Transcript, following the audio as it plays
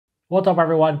What's up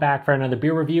everyone, back for another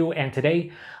beer review, and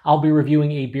today I'll be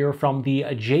reviewing a beer from the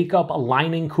Jacob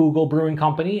Leinenkugel Brewing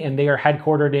Company, and they are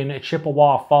headquartered in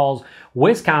Chippewa Falls,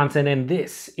 Wisconsin, and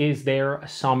this is their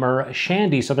Summer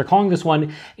Shandy. So they're calling this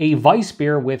one a Weiss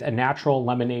beer with a natural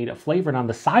lemonade flavor, and on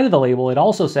the side of the label it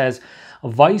also says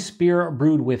Weiss beer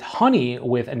brewed with honey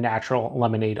with a natural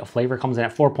lemonade flavor. Comes in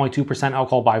at 4.2%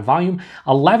 alcohol by volume,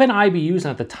 11 IBUs,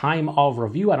 and at the time of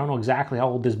review, I don't know exactly how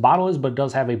old this bottle is, but it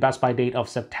does have a best by date of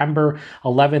September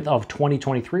 11th of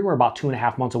 2023. We're about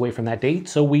 2.5 months away from that date,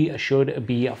 so we should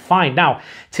be fine. Now,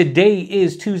 today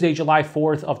is Tuesday, July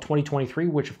 4th of 2023,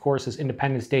 which of course is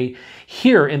Independence Day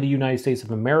here in the United States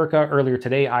of America. Earlier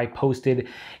today, I posted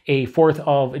a 4th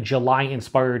of July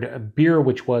inspired beer,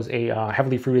 which was a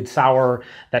heavily fruited sour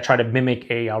that tried to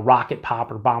mimic a rocket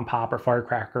pop or bomb pop or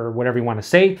firecracker or whatever you want to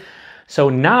say. So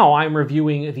now I'm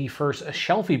reviewing the first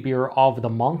shelfie beer of the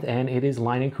month, and it is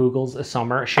Leinenkugel's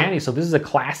Summer Shandy. So this is a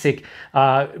classic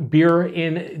beer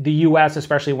in the US,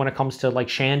 especially when it comes to like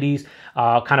shandies,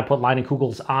 kind of put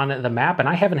Leinenkugel's on the map. And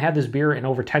I haven't had this beer in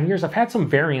over 10 years. I've had some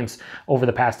variants over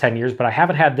the past 10 years, but I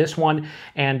haven't had this one.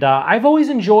 And I've always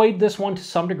enjoyed this one to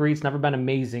some degree. It's never been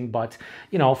amazing, but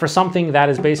you know, for something that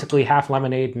is basically half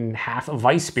lemonade and half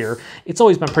Weiss beer, it's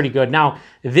always been pretty good. Now,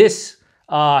 this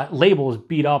label is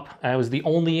beat up. It was the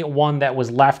only one that was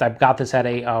left. I got this at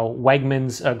a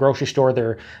Wegmans grocery store,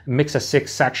 their Mix of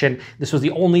Six section. This was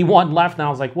the only one left, and I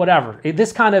was like, whatever.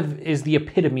 This kind of is the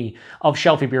epitome of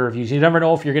shelfie beer reviews. You never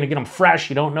know if you're going to get them fresh.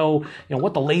 You don't know,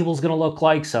 what the label's going to look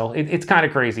like, so it's kind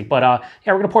of crazy. But yeah,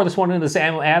 we're going to pour this one into the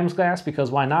Samuel Adams glass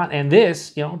because why not? And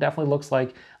this, definitely looks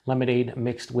like lemonade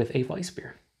mixed with a Weiss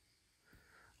beer.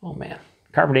 Oh man,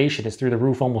 carbonation is through the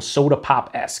roof, almost soda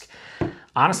pop-esque.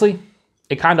 Honestly,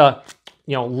 it kind of,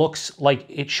 looks like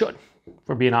it should, if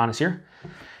we're being honest here.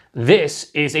 This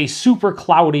is a super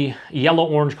cloudy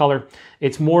yellow-orange color.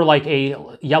 It's more like a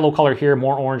yellow color here,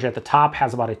 more orange at the top.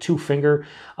 Has about a 2-finger,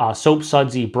 soap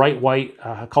sudsy, bright white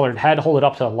colored head. Hold it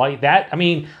up to the light.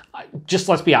 Just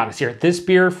let's be honest here. This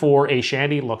beer for a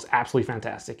shandy looks absolutely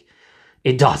fantastic.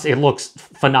 It does. It looks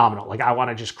phenomenal. Like, I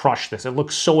want to just crush this. It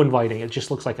looks so inviting. It just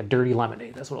looks like a dirty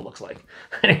lemonade. That's what it looks like.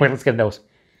 Anyway, let's get those.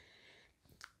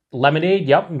 Lemonade,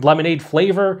 yep, lemonade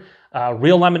flavor,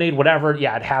 real lemonade, whatever.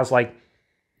 Yeah, it has like,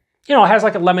 it has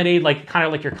like a lemonade, like kind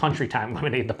of like your country time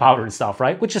lemonade, the powder and stuff,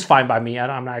 right? Which is fine by me.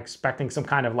 I'm not expecting some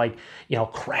kind of like,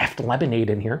 craft lemonade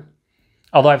in here.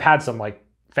 Although I've had some like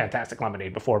fantastic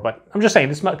lemonade before, but I'm just saying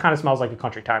this kind of smells like a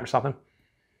country time or something.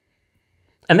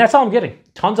 And that's all I'm getting.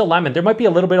 Tons of lemon. There might be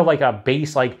a little bit of like a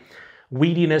base like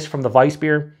weediness from the Weiss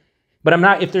beer, but I'm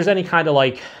not, if there's any kind of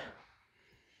like,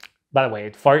 by the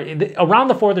way, around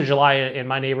the 4th of July in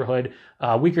my neighborhood,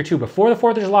 a week or two before the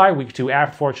 4th of July, a week or two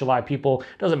after 4th of July, people,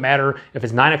 doesn't matter if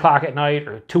it's 9 o'clock at night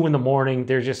or 2 in the morning,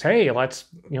 they're just, hey, let's,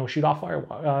 shoot off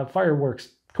fireworks.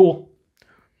 Cool.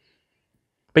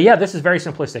 But yeah, this is very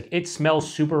simplistic. It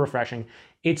smells super refreshing.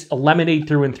 It's a lemonade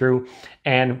through and through,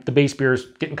 and the base beer is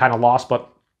getting kind of lost, but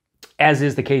as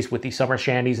is the case with these summer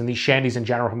shandies and these shandies in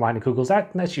general from Leinenkugel's,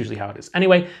 that's usually how it is.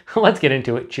 Anyway, let's get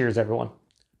into it. Cheers, everyone.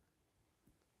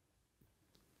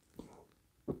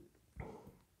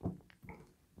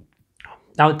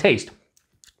 Now the taste,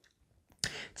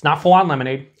 it's not full-on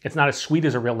lemonade. It's not as sweet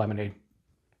as a real lemonade.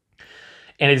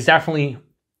 And it's definitely,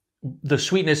 the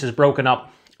sweetness is broken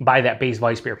up by that base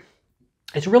Weiss beer.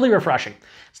 It's really refreshing.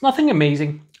 It's nothing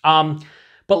amazing, but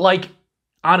like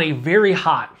on a very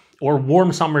hot or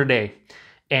warm summer day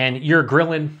and you're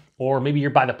grilling, or maybe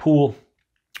you're by the pool,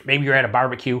 maybe you're at a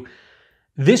barbecue,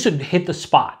 this would hit the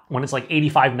spot when it's like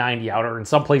 85, 90 out, or in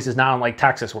some places now in like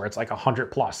Texas where it's like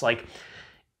 100 plus. Like,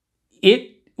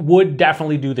 it would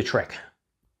definitely do the trick.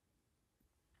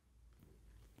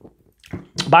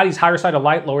 Body's higher side of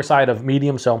light, lower side of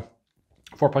medium, so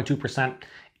 4.2%.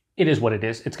 It is what it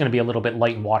is. It's going to be a little bit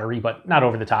light and watery, but not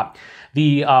over the top.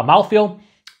 The mouthfeel,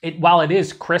 while it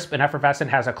is crisp and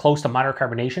effervescent, has a close to moderate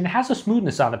carbonation. It has a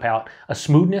smoothness on the palate. A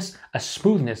smoothness,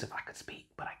 if I could speak,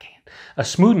 but I can't. A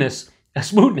smoothness. We're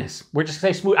just going to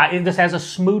say smooth. This has a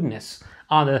smoothness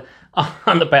on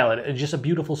the palate. It's just a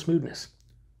beautiful smoothness.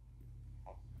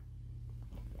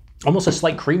 Almost a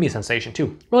slight creamy sensation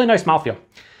too. Really nice mouthfeel.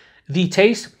 The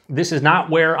taste, this is not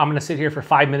where I'm going to sit here for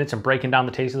 5 minutes and breaking down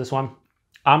the taste of this one.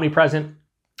 Omnipresent,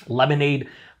 lemonade,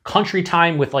 country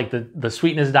time with like the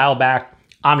sweetness dialed back,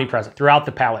 omnipresent throughout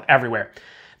the palate, everywhere.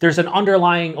 There's an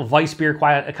underlying Weiss beer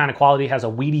kind of quality, has a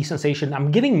weedy sensation. I'm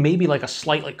getting maybe like a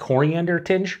slight like coriander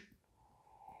tinge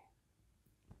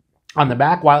on the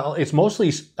back, while it's mostly,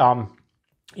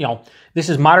 this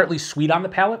is moderately sweet on the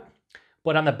palate.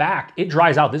 But on the back, it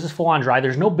dries out. This is full on dry.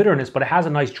 There's no bitterness, but it has a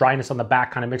nice dryness on the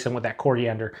back, kind of mixing with that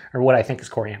coriander, or what I think is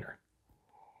coriander.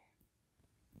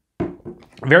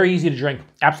 Very easy to drink.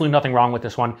 Absolutely nothing wrong with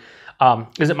this one.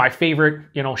 Is it my favorite,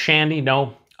 shandy?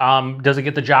 No. Does it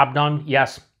get the job done?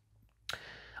 Yes.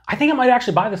 I think I might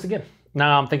actually buy this again.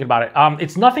 Now I'm thinking about it.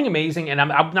 It's nothing amazing, and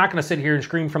I'm not going to sit here and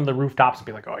scream from the rooftops and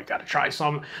be like, oh, you got to try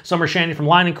some Summer Shandy from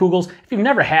Leinenkugels. If you've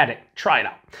never had it, try it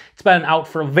out. It's been out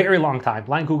for a very long time.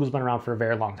 Leinenkugel's been around for a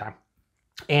very long time.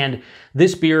 And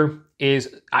this beer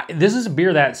is a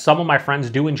beer that some of my friends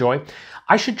do enjoy.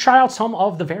 I should try out some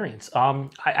of the variants. I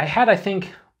had, I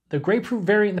think, the grapefruit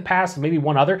variant in the past, maybe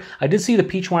one other. I did see the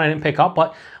peach one I didn't pick up,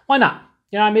 but why not?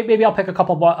 Maybe I'll pick a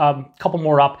couple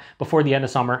more up before the end of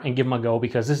summer and give them a go,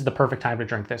 because this is the perfect time to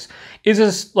drink this. Is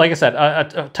this, like I said,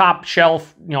 a top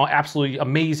shelf, absolutely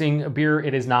amazing beer?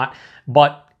 It is not,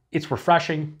 but it's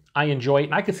refreshing. I enjoy it,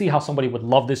 and I could see how somebody would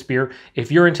love this beer. If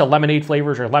you're into lemonade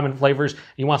flavors or lemon flavors, and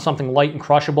you want something light and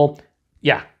crushable,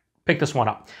 yeah, pick this one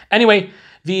up. Anyway,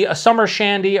 the Summer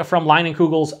Shandy from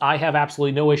Leinenkugels, I have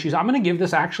absolutely no issues. I'm going to give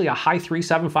this actually a high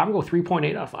 3.75. I'm going to go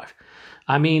 3.8 out of 5.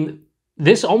 I mean,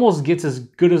 this almost gets as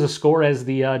good as a score as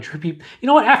the Drippy. You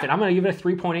know what? F it. I'm going to give it a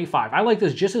 3.85. I like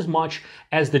this just as much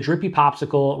as the Drippy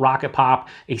Popsicle Rocket Pop,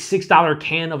 a $6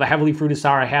 can of a heavily fruited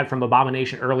sour I had from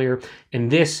Abomination earlier. And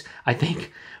this, I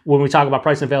think, when we talk about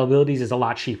price and availabilities, is a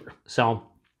lot cheaper. So,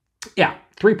 yeah,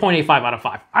 3.85 out of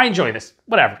 5. I enjoy this.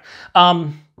 Whatever.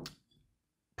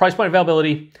 Price point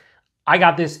availability. I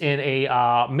got this in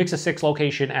a mix of 6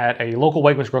 location at a local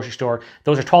Wegmans grocery store.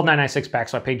 Those are $12.99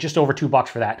 6-packs, so I paid just over $2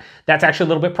 for that. That's actually a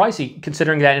little bit pricey,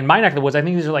 considering that in my neck of the woods, I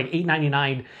think these are like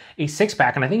 $8.99 a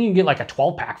 6-pack, and I think you can get like a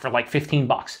 12-pack for like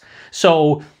 $15.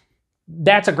 So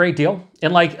that's a great deal.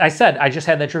 And like I said, I just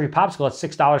had that Drippy Popsicle at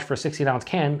 $6 for a 16-ounce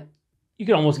can. You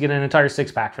can almost get an entire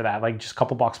 6-pack for that, like just a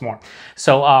couple bucks more.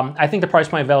 So I think the price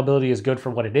point availability is good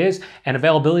for what it is. And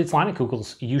availability, it's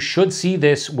Leinenkugels. You should see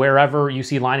this wherever you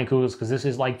see Leinenkugels, because this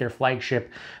is like their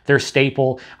flagship, their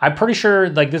staple. I'm pretty sure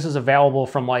like this is available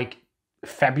from like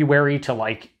February to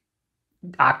like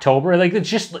October. Like it's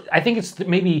just, I think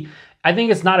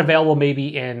it's not available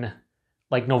maybe in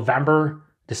like November,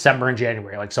 December, and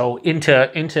January, like so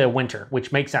into winter,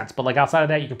 which makes sense. But like outside of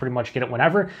that, you can pretty much get it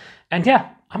whenever. And yeah,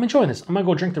 I'm enjoying this. I'm gonna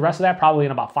go drink the rest of that probably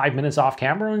in about 5 minutes off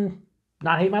camera and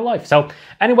not hate my life. So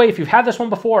anyway, if you've had this one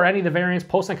before or any of the variants,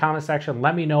 post in the comment section.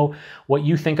 Let me know what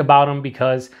you think about them,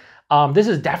 because this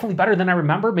is definitely better than I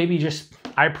remember. Maybe just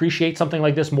I appreciate something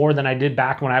like this more than I did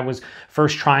back when I was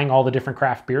first trying all the different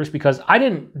craft beers, because I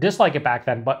didn't dislike it back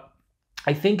then, but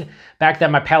I think back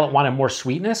then my palate wanted more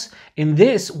sweetness. In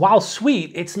this, while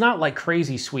sweet, it's not like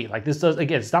crazy sweet. Like this does,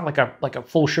 again, it's not like a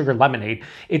full sugar lemonade.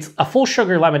 It's a full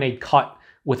sugar lemonade cut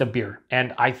with a beer.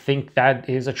 And I think that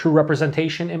is a true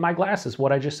representation in my glass, is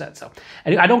what I just said. So,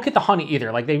 and I don't get the honey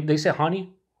either. Like they say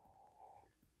honey.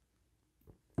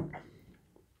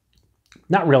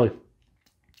 Not really.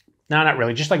 No, not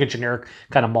really. Just like a generic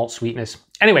kind of malt sweetness.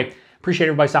 Anyway, appreciate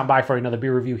everybody stopping by for another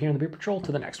beer review here in the Beer Patrol.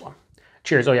 To the next one.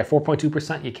 Cheers. Oh yeah,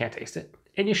 4.2%. You can't taste it.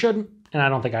 And you shouldn't. And I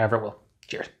don't think I ever will.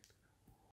 Cheers.